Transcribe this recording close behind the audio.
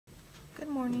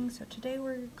morning. So today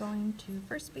we're going to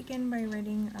first begin by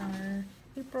writing our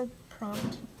April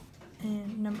prompt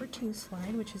and number 2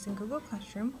 slide, which is in Google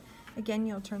Classroom. Again,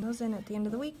 you'll turn those in at the end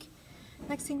of the week.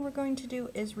 Next thing we're going to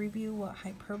do is review what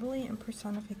hyperbole and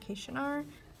personification are.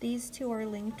 These two are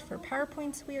linked for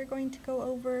PowerPoints we are going to go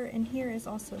over, and here is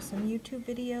also some YouTube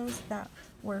videos that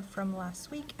were from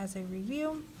last week as a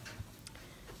review.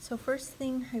 So first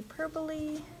thing,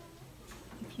 hyperbole.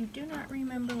 If you do not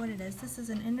remember what it is, this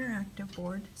is an interactive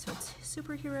board. So it's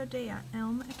Superhero Day at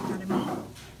Elm Academy.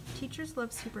 Teachers love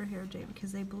Superhero Day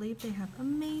because they believe they have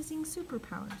amazing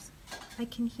superpowers. I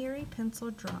can hear a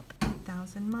pencil drop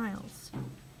 1,000 miles.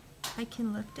 I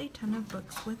can lift a ton of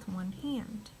books with one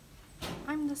hand.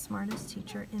 I'm the smartest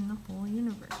teacher in the whole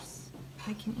universe.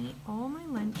 I can eat all my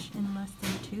lunch in less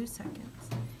than 2 seconds.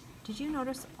 Did you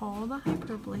notice all the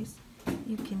hyperboles?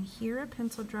 You can hear a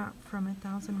pencil drop from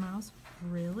 1,000 miles.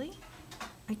 Really?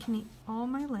 I can eat all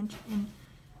my lunch in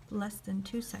less than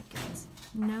 2 seconds.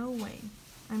 No way.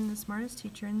 I'm the smartest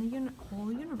teacher in the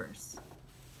whole universe.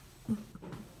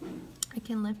 I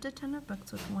can lift a ton of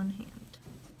books with one hand.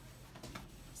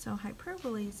 So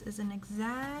hyperboles is an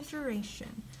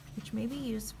exaggeration, which may be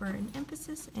used for an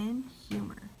emphasis and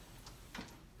humor.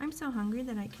 I'm so hungry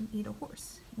that I can eat a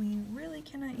horse. We really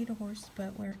cannot eat a horse,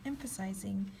 but we're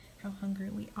emphasizing how hungry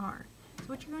we are. So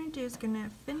what you're going to do is going to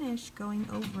finish going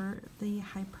over the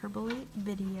hyperbole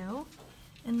video,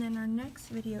 and then our next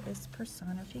video is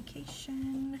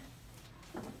personification.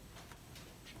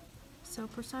 So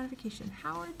personification,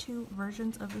 how are two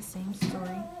versions of the same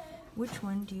story? Which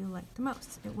one do you like the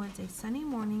most? It was a sunny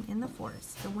morning in the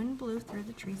forest. The wind blew through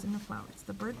the trees and the flowers.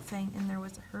 The birds sang and there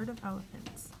was a herd of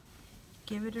elephants.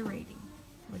 Give it a rating.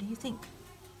 What do you think?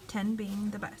 10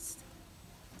 being the best.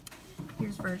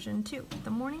 Here's version 2. The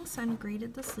morning sun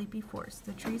greeted the sleepy forest.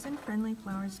 The trees and friendly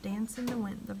flowers danced in the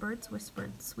wind. The birds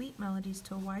whispered sweet melodies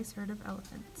to a wise herd of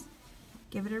elephants.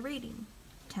 Give it a rating.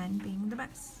 10 being the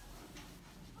best.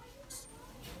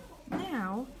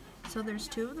 Now, so there's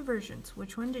two of the versions.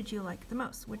 Which one did you like the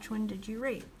most? Which one did you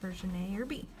rate? Version A or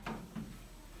B?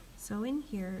 So in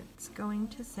here, it's going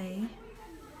to say,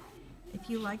 if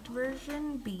you liked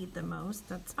version B the most,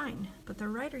 that's fine. But the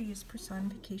writer used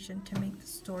personification to make the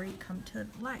story come to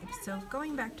life. So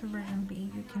going back to version B,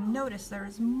 you can notice there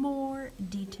is more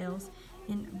details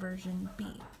in version B.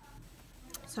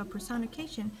 So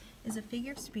personification is a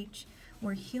figure of speech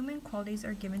where human qualities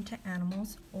are given to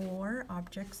animals or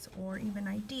objects or even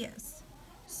ideas.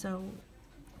 So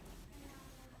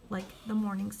like the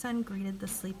morning sun greeted the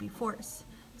sleepy forest.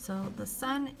 So the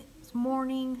sun is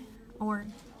morning, or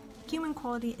human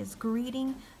quality is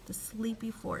greeting the sleepy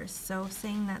forest. So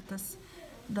saying that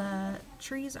the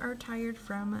trees are tired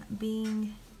from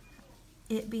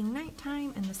it being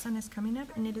nighttime and the sun is coming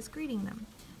up and it is greeting them.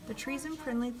 The trees and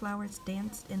friendly flowers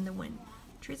danced in the wind.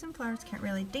 Trees and flowers can't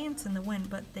really dance in the wind,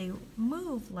 but they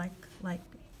move like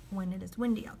when it is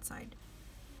windy outside.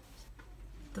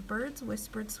 The birds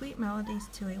whispered sweet melodies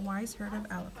to a wise herd of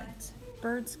elephants.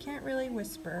 Birds can't really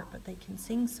whisper, but they can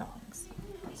sing songs.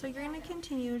 So you're going to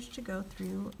continue to go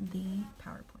through the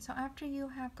PowerPoint. So after you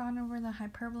have gone over the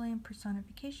hyperbole and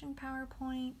personification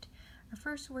PowerPoint, our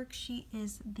first worksheet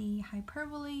is the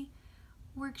hyperbole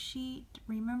worksheet.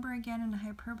 Remember again, a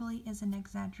hyperbole is an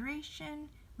exaggeration,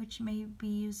 which may be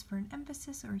used for an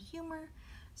emphasis or humor.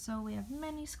 So we have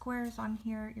many squares on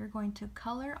here. You're going to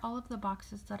color all of the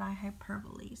boxes that are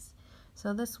hyperboles.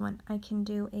 So this one, I can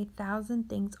do 1,000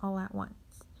 things all at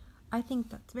once. I think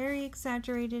that's very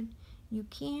exaggerated. You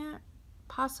can't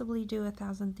possibly do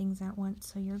 1,000 things at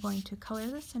once, so you're going to color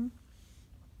this in.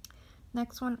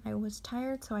 Next one, I was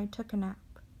tired, so I took a nap.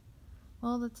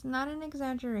 Well, that's not an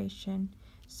exaggeration.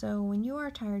 So when you are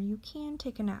tired, you can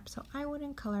take a nap, so I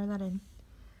wouldn't color that in.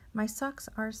 My socks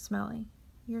are smelly.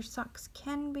 Your socks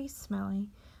can be smelly,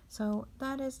 so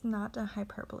that is not a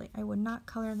hyperbole. I would not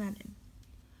color that in.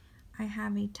 I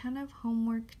have a ton of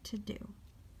homework to do.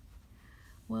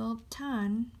 Well,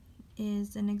 ton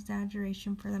is an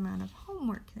exaggeration for the amount of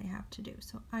homework they have to do,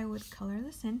 so I would color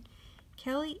this in.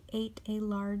 Kelly ate a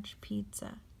large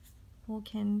pizza. Well,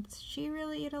 can she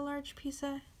really eat a large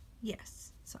pizza?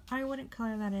 Yes, so I wouldn't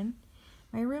color that in.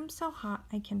 My room's so hot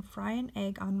I can fry an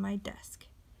egg on my desk.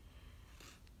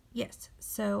 Yes,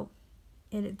 so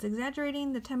it's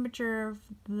exaggerating the temperature of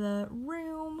the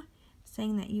room,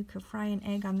 saying that you could fry an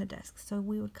egg on the desk, so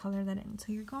we would color that in.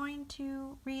 So you're going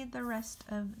to read the rest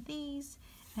of these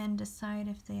and decide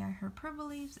if they are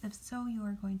hyperboles. If so, you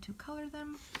are going to color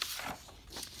them.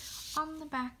 On the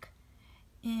back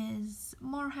is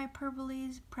more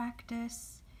hyperboles,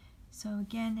 practice. So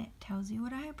again, it tells you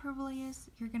what a hyperbole is.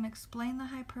 You're going to explain the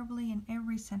hyperbole in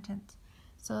every sentence.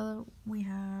 So we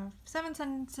have 7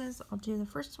 sentences. I'll do the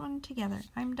first one together.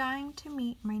 I'm dying to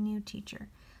meet my new teacher.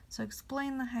 So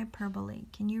explain the hyperbole.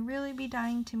 Can you really be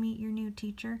dying to meet your new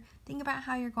teacher? Think about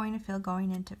how you're going to feel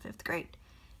going into 5th grade.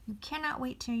 You cannot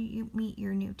wait to meet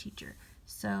your new teacher.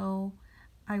 So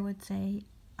I would say,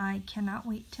 I cannot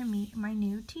wait to meet my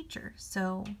new teacher.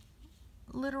 So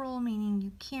literal meaning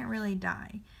you can't really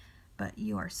die, but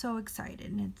you are so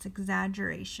excited, and it's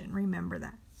exaggeration. Remember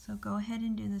that. So go ahead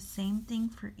and do the same thing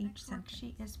for each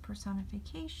section. Is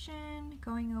personification,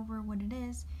 going over what it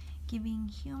is, giving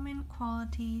human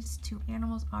qualities to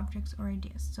animals, objects, or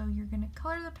ideas. So you're going to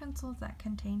color the pencils that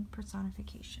contain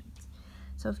personifications.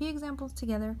 So a few examples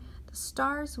together. The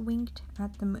stars winked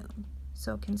at the moon.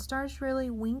 So can stars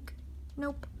really wink?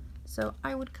 Nope. So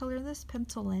I would color this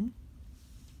pencil in.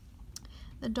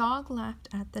 The dog laughed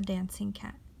at the dancing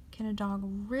cat. Can a dog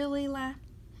really laugh?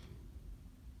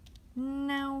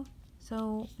 No.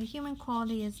 So the human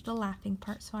quality is the laughing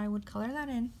part, so I would color that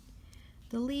in.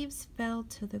 The leaves fell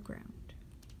to the ground.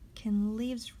 Can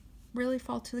leaves really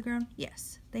fall to the ground?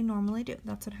 Yes, they normally do.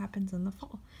 That's what happens in the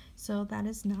fall. So that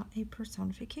is not a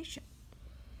personification.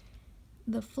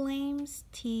 The flames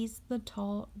tease the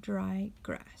tall, dry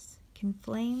grass. Can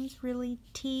flames really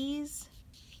tease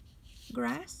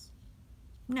grass?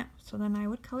 No. So then I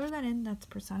would color that in. That's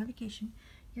personification.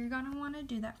 You're going to want to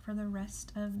do that for the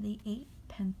rest of the 8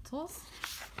 pencils.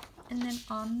 And then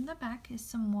on the back is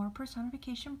some more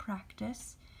personification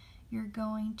practice. You're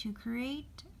going to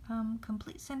create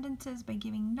complete sentences by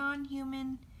giving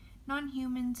non-humans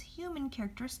human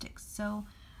characteristics. So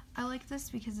I like this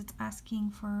because it's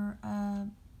asking for a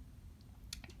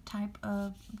type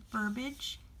of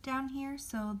verbiage down here.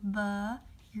 So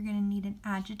you're going to need an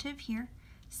adjective here,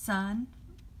 sun,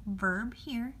 verb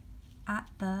here, at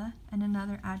the, and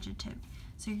another adjective.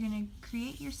 So you're going to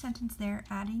create your sentence there,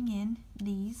 adding in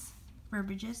these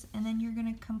verbiages, and then you're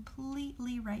going to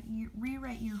completely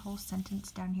rewrite your whole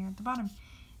sentence down here at the bottom.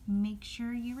 Make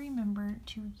sure you remember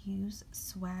to use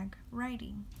swag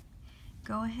writing.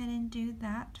 Go ahead and do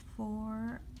that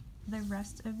for the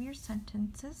rest of your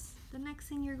sentences. The next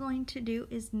thing you're going to do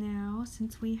is now,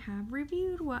 since we have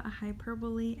reviewed what a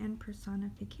hyperbole and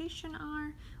personification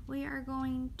are, we are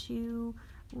going to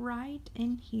write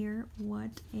in here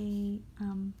what a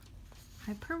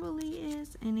hyperbole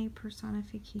is and a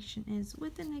personification is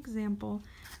with an example,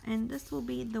 and this will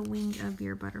be the wing of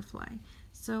your butterfly.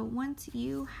 So once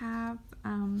you have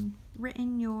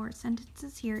written your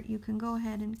sentences here, you can go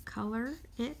ahead and color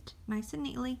it nice and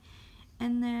neatly,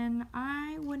 and then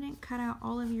I wouldn't cut out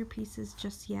all of your pieces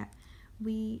just yet.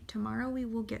 Tomorrow we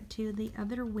will get to the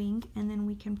other wing, and then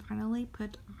we can finally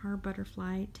put our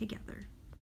butterfly together.